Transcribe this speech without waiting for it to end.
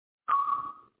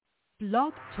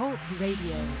Blog Talk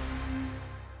Radio.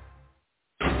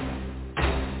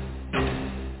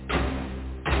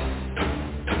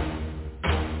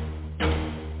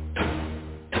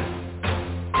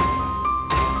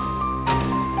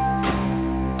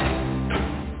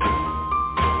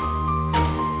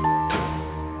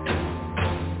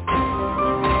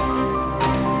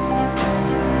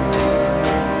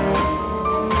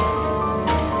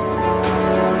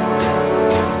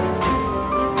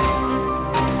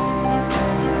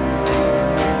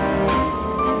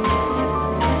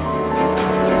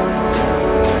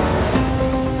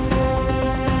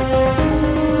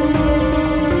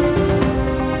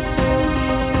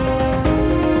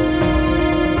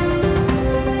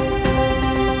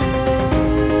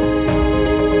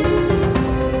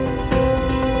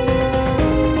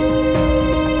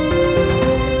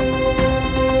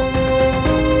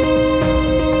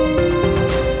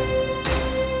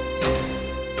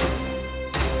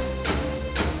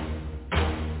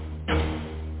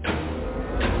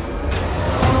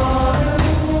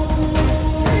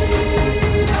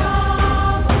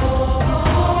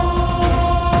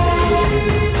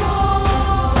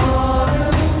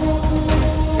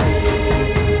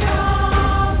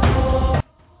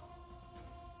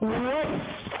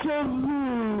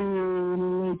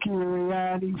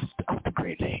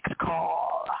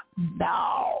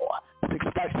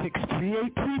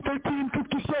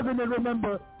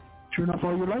 Remember, turn off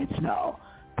all your lights now.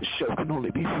 The show can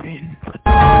only be seen.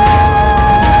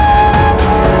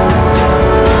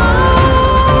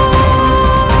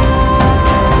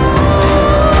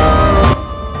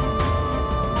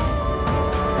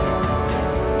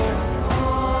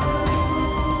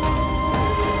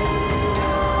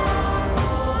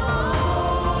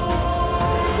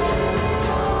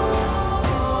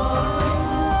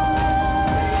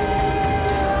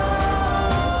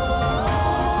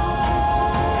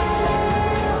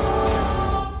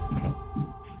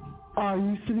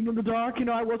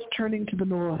 I was turning to the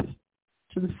north,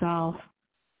 to the south,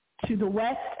 to the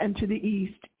west, and to the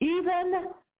east. Even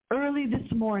early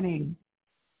this morning,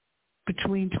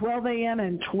 between 12 a.m.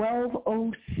 and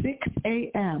 12:06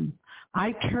 a.m.,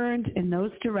 I turned in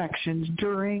those directions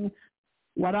during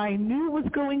what I knew was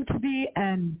going to be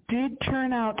and did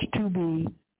turn out to be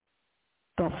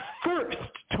the first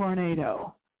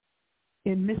tornado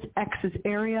in Miss X's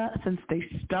area since they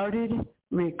started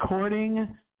recording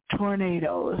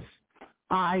tornadoes.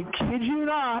 I kid you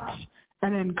not,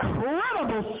 an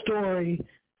incredible story,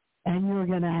 and you're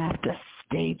going to have to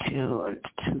stay tuned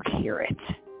to hear it.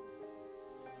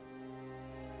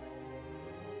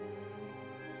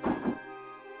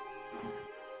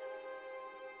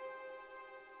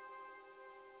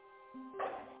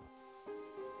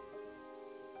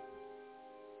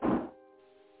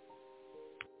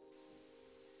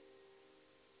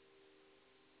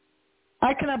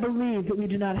 I cannot believe that we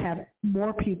do not have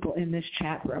more people in this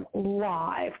chat room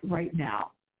live right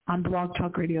now on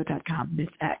blogtalkradio.com, Miss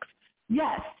X.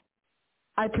 Yes,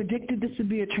 I predicted this would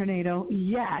be a tornado.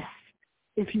 Yes,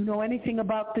 if you know anything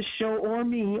about the show or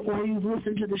me, or you've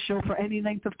listened to the show for any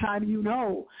length of time, you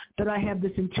know that I have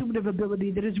this intuitive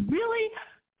ability that is really,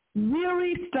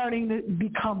 really starting to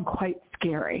become quite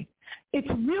scary. It's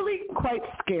really quite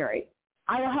scary.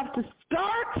 I will have to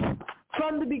start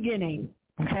from the beginning,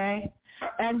 okay?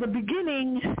 And the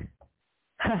beginning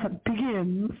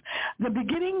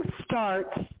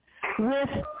starts with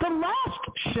the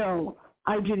last show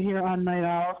I did here on Night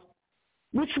Owls,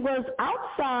 which was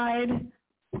outside,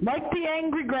 like the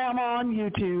angry grandma on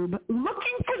YouTube,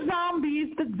 looking for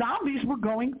zombies. The zombies were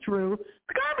going through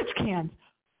the garbage cans.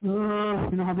 You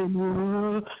know how they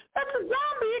move? That's a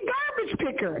zombie, a garbage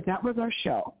picker. That was our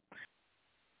show.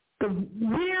 The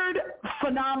weird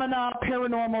phenomena,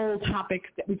 paranormal topics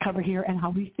that we cover here, and how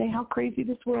we say how crazy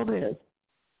this world is.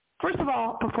 First of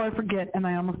all, before I forget, and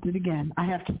I almost did again, I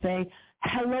have to say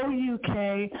hello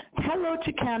UK, hello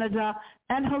to Canada,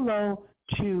 and hello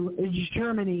to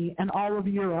Germany and all of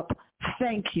Europe.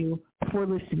 Thank you for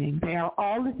listening. They are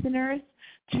all listeners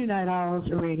to Night Owls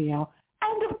Radio.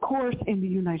 And, of course, in the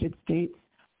United States,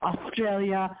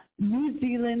 Australia, New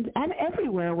Zealand, and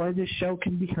everywhere where this show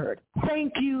can be heard.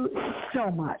 Thank you so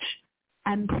much.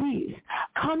 And please,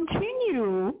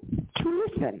 continue to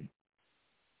listen.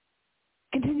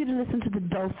 Continue to listen to the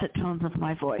dulcet tones of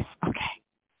my voice. Okay.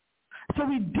 So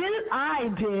I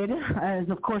did, as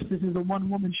of course this is a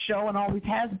one-woman show and always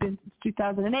has been since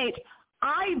 2008,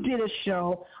 I did a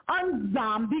show on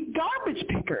zombie garbage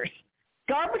pickers.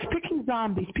 Garbage-picking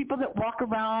zombies, people that walk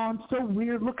around so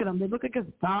weird. Look at them. They look like a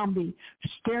zombie,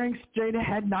 staring straight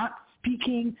ahead, not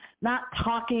speaking, not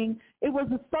talking. It was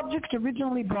a subject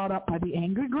originally brought up by the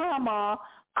Angry Grandma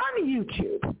on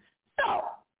YouTube. So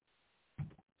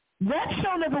that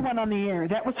show never went on the air.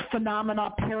 That was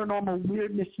Phenomena Paranormal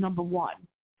Weirdness #1.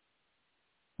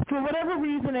 For whatever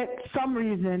reason, some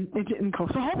reason, it didn't go.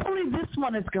 So hopefully this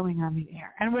one is going on the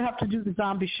air. And we'll have to do the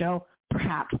zombie show,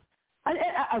 perhaps,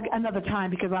 another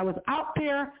time, because I was out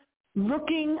there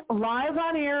looking live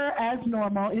on air as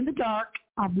normal in the dark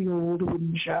of the old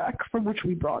wooden shack from which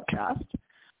we broadcast.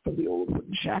 From the old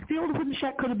wooden shack. The old wooden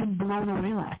shack could have been blown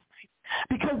away last night.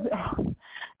 Because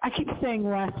I keep saying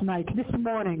last night, this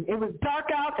morning, it was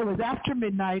dark out, it was after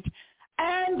midnight,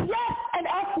 and yes, an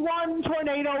F1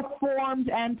 tornado formed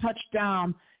and touched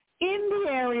down in the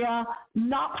area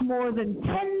not more than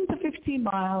 10 to 15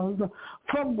 miles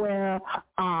from where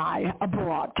I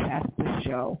broadcast the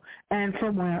show and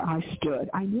from where I stood.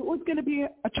 I knew it was going to be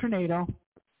a tornado.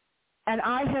 And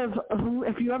I have,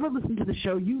 if you ever listen to the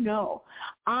show, you know,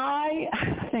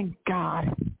 thank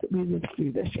God that we lived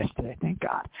through this yesterday, thank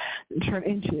God, and turned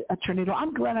into a tornado.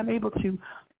 I'm glad I'm able to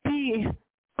be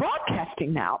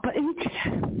broadcasting now, but it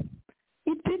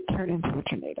did turn into a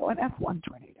tornado, an F1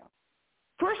 tornado.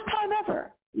 First time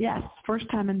ever. Yes, first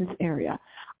time in this area.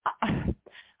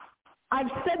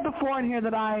 I've said before in here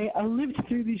that I lived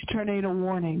through these tornado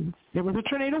warnings. There was a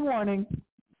tornado warning,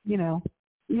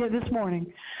 this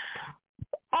morning.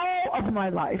 All of my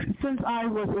life, since I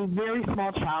was a very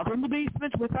small child, in the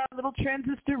basement with our little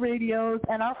transistor radios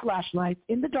and our flashlights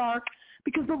in the dark,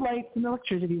 because the lights and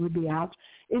electricity would be out,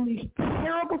 in these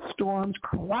terrible storms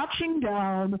crouching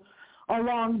down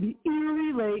along the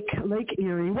Erie Lake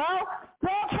Erie. Well, the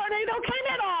tornado came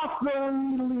in off the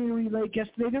little Erie Lake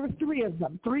yesterday. There were 3 of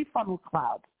them, 3 funnel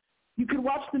clouds. You could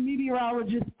watch the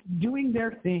meteorologists doing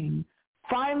their thing,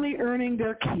 finally earning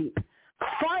their keep,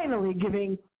 finally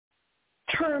giving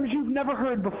terms you've never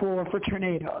heard before for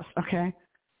tornadoes, okay?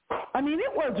 I mean,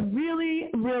 it was really,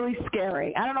 really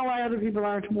scary. I don't know why other people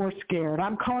aren't more scared.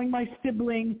 I'm calling my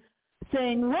sibling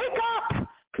saying, wake up,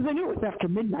 because I knew it was after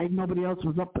midnight. Nobody else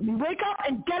was up but me. Wake up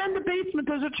and get in the basement.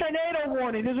 There's a tornado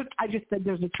warning. I just said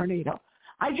there's a tornado.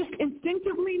 I just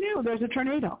instinctively knew there's a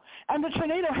tornado. And the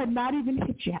tornado had not even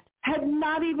hit yet, had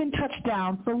not even touched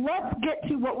down. So let's get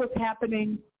to what was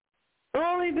happening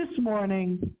early this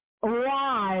morning,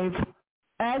 live,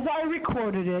 as I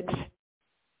recorded it.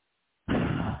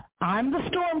 I'm the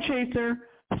storm chaser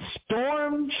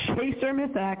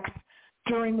Miss X,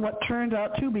 during what turned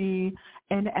out to be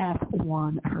an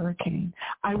F1 hurricane.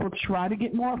 I will try to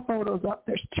get more photos up.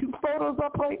 There's 2 photos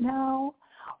up right now,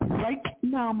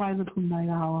 my little night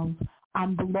owls,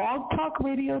 on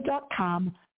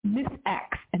blogtalkradio.com, Miss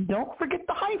X. And don't forget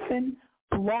the hyphen,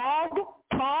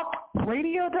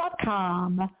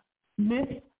 blogtalkradio.com, Miss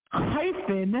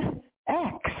hyphen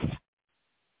X.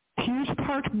 Here's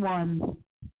part 1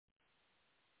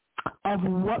 of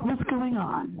what was going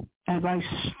on as I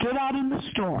stood out in the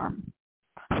storm,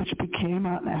 which became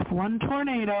an F1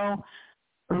 tornado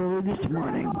early this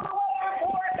morning.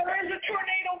 There is a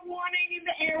tornado warning in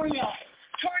the area.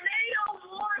 Tornado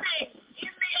warning in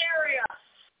the area.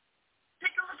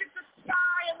 Take a look at the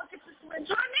sky and look at this wind.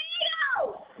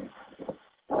 Tornado!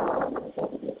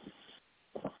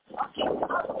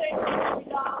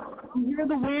 Do you hear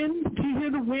the wind? Do you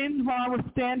hear the wind while I was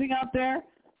standing out there?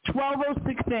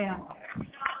 12:06 a.m.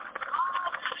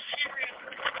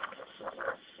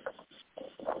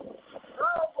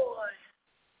 Oh, boy.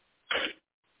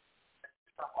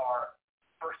 Our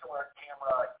first alert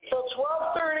camera. So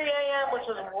 12:30 a.m., which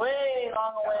is way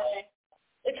long away.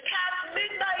 It's past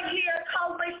midnight here. I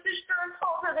called my sister and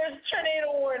told her there's a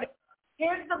tornado warning.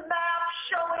 Here's the map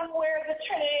showing where the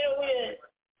tornado is.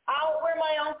 Out where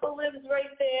my uncle lives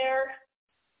right there.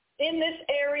 In this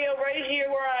area right here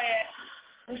where I am.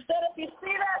 Instead, if you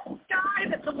see that sky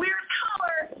that's a weird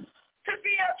color, could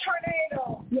be a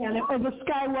tornado. Yeah, and the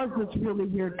sky was this really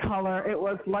weird color. It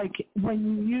was like when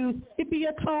you use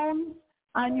sepia tones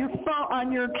on your phone,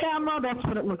 on your camera, that's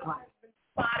what it looked like.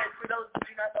 Spotted, for those who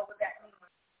do not know what that means.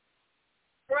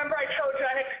 Remember I told you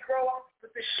I had to grow up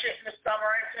with this shit in the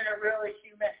summer. It's been a really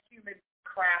humid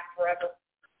crap forever.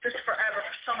 Just forever,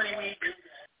 for so many weeks.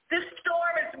 This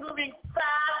storm is moving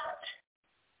fast.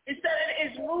 It said it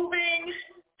is moving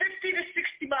 50 to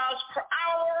 60 miles per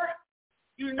hour.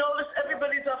 You notice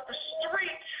everybody's off the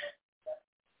street.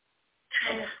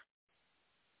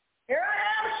 Here I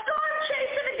am, storm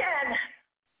chasing again.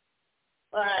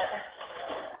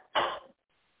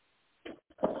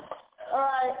 All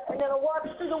right, I'm going to watch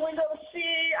through the window to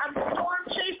see. I'm storm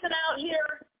chasing out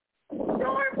here.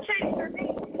 Storm chaser me.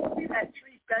 See that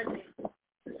tree, guys?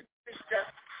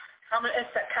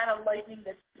 It's that kind of lightning.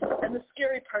 And the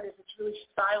scary part is it's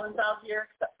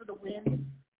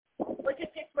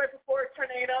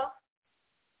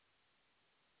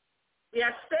Yeah,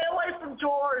 stay away from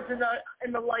doors in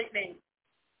the lightning.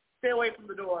 Stay away from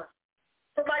the door.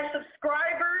 For my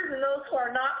subscribers and those who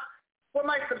are not, for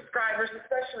my subscribers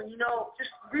especially,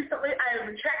 just recently I have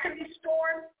been checking these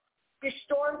storms. These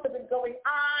storms have been going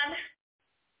on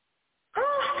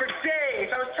for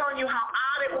days. I was telling you how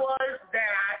odd it was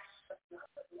that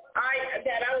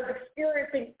I was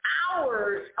experiencing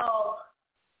hours of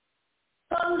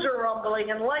thunder rumbling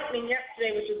and lightning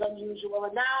yesterday, which is unusual.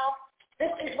 And now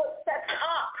this is what sets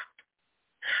up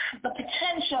the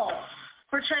potential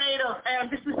for tornadoes. And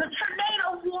this is a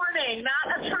tornado warning,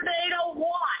 not a tornado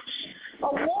watch. A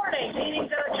warning, meaning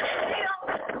that a tornado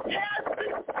has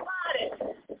been spotted.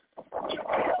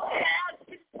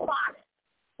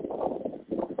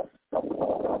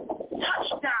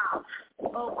 Touchdown.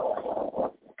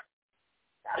 Oh,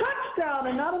 touchdown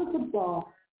and not in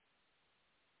football.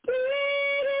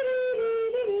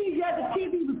 Yeah, the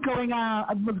TV was going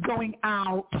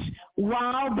out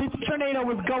while this tornado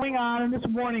was going on and this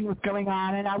warning was going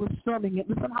on, and I was filming it.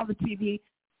 Listen how the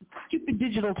stupid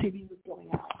digital TV was going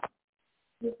out.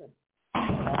 Listen.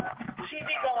 TV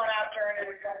going out during it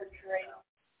was great.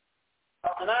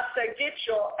 And I say, get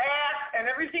your ass and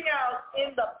everything else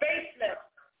in the basement.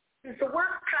 It's the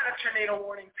worst kind of tornado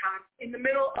warning time, in the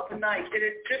middle of the night. It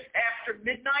is just after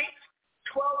midnight,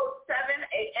 12:07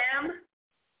 a.m.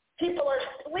 People are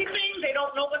sleeping. They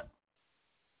don't know what.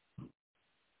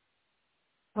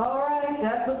 All right,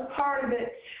 that was part of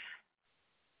it.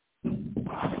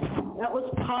 That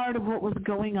was part of what was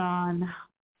going on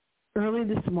early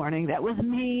this morning. That was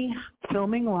me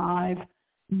filming live.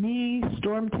 Me,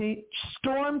 Storm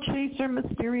Chaser,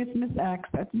 Mysterious Miss X.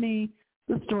 That's me,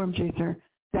 the Storm Chaser.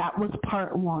 That was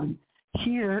part one.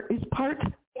 Here is part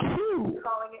two.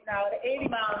 Calling it now at 80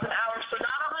 miles an hour, so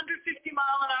not 150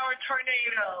 mile an hour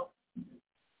tornado.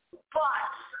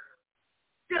 But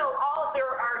still,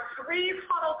 there are 3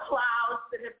 funnel clouds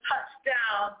that have touched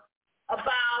down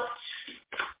about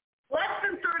less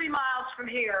than 30 miles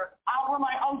from here, out where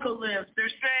my uncle lives.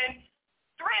 There's been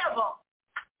 3 of them.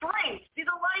 3. See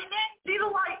the lightning? See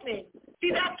the lightning.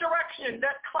 See that direction,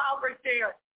 that cloud right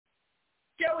there.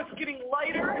 Joe, it's getting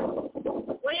lighter.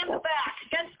 Way in the back,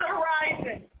 against the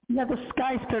horizon. Yeah, the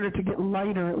sky started to get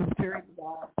lighter. It was very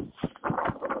dark.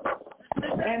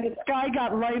 And the sky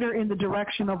got lighter in the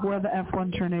direction of where the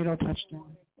F1 tornado touched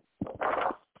down.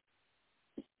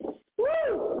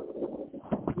 Woo!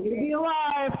 Lucky to be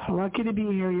alive. Lucky to be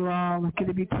here, you all. Lucky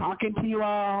to be talking to you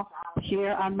all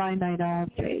here on my Night Owl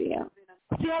Radio.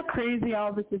 See how crazy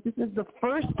all this is? This is the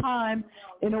first time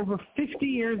in over 50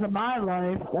 years of my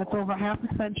life, that's over half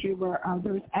a century, where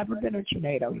there's ever been a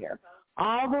tornado here.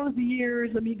 All those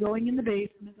years of me going in the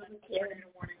basement,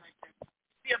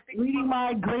 reading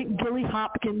my great Gilly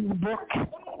Hopkins book,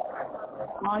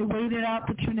 I waited out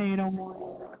the tornado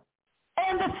warning.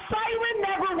 And the siren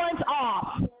never went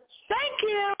off. Thank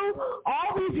you.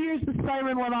 All these years the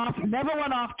siren went off, never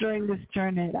went off during this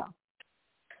tornado.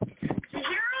 You hear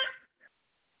it?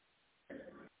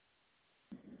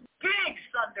 Big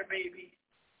thunder, baby.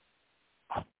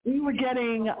 We were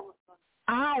getting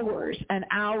hours and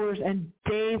hours and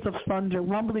days of thunder,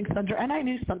 rumbling thunder, and I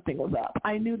knew something was up.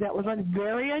 I knew that was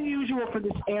very unusual for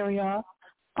this area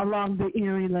along the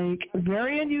Erie Lake.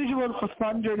 Very unusual for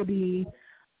thunder to be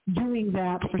doing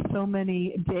that for so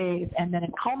many days. And then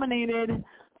it culminated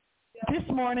this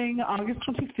morning, August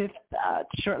 25th,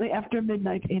 shortly after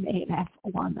midnight, in an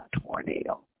F1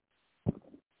 tornado.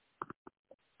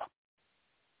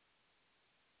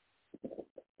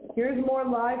 Here's more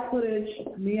live footage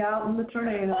of me out in the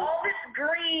tornado. All this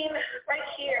green right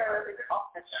here. Oh,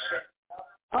 that's shit.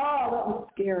 Oh, that was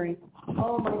scary.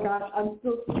 Oh, my gosh. I'm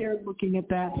so scared looking at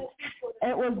that.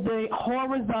 It was the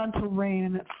horizontal rain,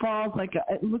 and it falls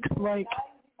it looks like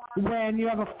when you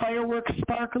have a fireworks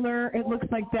sparkler, it looks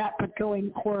like that, but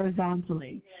going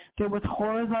horizontally. There was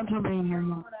horizontal rain here.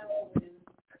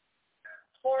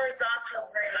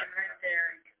 Horizontal rain right there.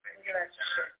 Look at that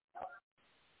shit.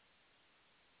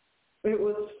 It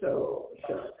was so.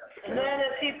 And then,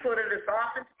 as he put it, it's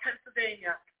off into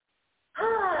Pennsylvania.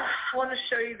 I want to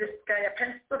show you this guy at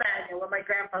Pennsylvania, where my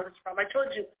grandfather's from. I told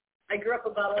you I grew up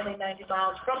about only 90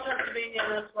 miles from Pennsylvania,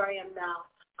 and that's where I am now.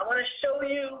 I want to show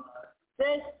you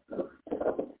this.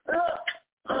 Look.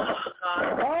 Oh,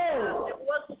 God. Oh, it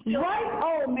was right.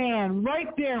 Oh, man. Right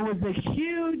there was a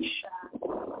huge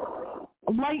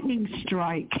lightning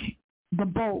strike. The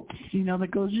bolts, that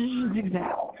goes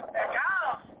zigzag.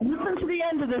 Listen to the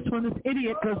end of this when this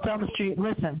idiot goes down the street.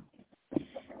 Listen.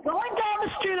 Going down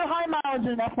the street at high mileage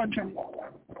in an F1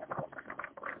 tornado.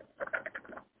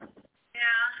 Yeah.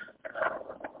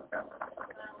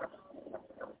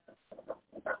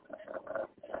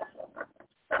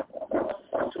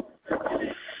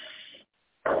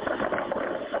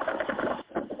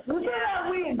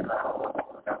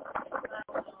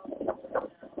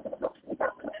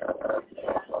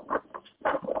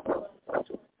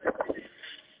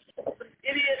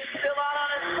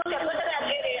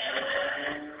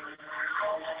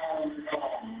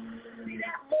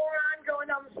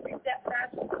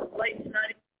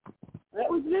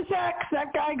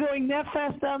 guy going that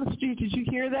fast down the street. Did you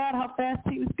hear that? How fast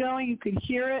he was going? You could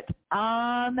hear it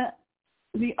on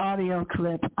the audio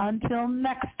clip. Until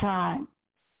next time,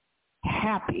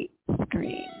 happy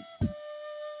screams.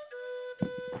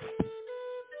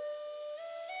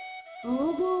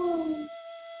 Oh boy.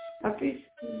 Happy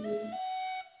screams.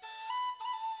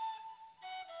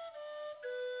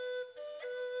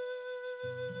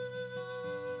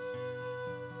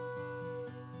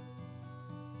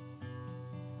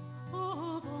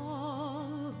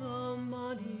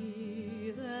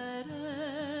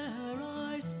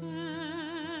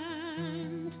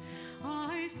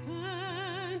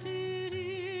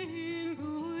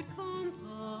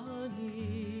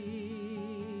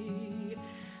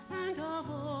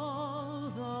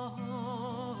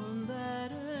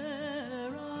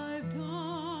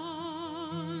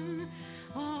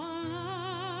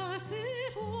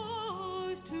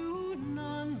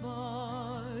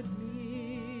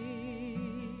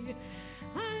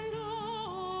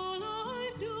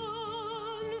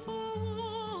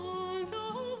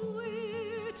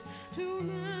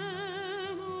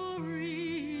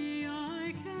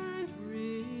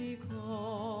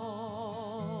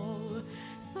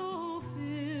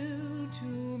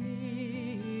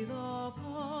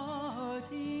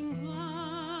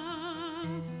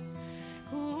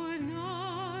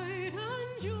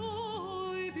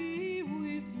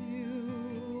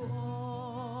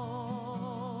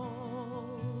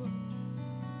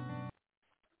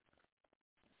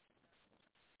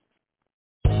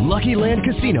 Lucky Land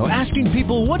Casino, asking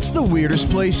people, what's the weirdest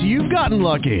place you've gotten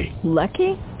lucky?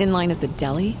 Lucky? In line at the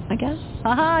deli, I guess?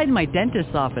 Aha, in my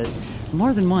dentist's office.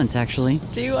 More than once, actually.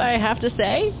 Do I have to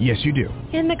say? Yes, you do.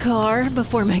 In the car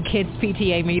before my kids'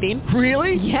 PTA meeting.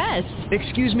 Really? Yes.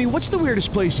 Excuse me, what's the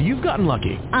weirdest place you've gotten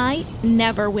lucky? I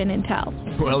never win and tell.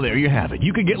 Well, there you have it.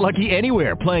 You can get lucky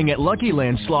anywhere, playing at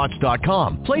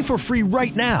LuckyLandSlots.com. Play for free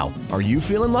right now. Are you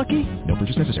feeling lucky? No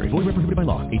purchase necessary. Void where prohibited by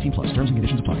law. 18+. Terms and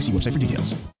conditions apply. See website for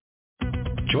details.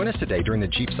 Join us today during the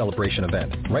Jeep Celebration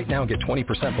event. Right now, get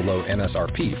 20% below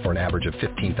MSRP for an average of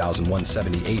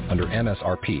 $15,178 under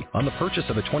MSRP on the purchase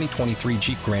of a 2023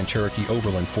 Jeep Grand Cherokee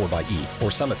Overland 4xE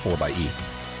or Summit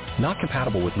 4xE. Not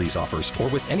compatible with lease offers or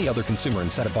with any other consumer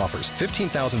incentive offers.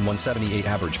 $15,178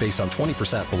 average based on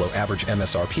 20% below average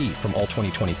MSRP from all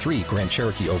 2023 Grand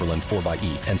Cherokee Overland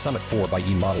 4xE and Summit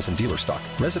 4xE models in dealer stock.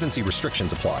 Residency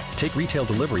restrictions apply. Take retail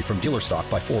delivery from dealer stock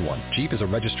by 4/1. Jeep is a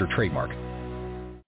registered trademark.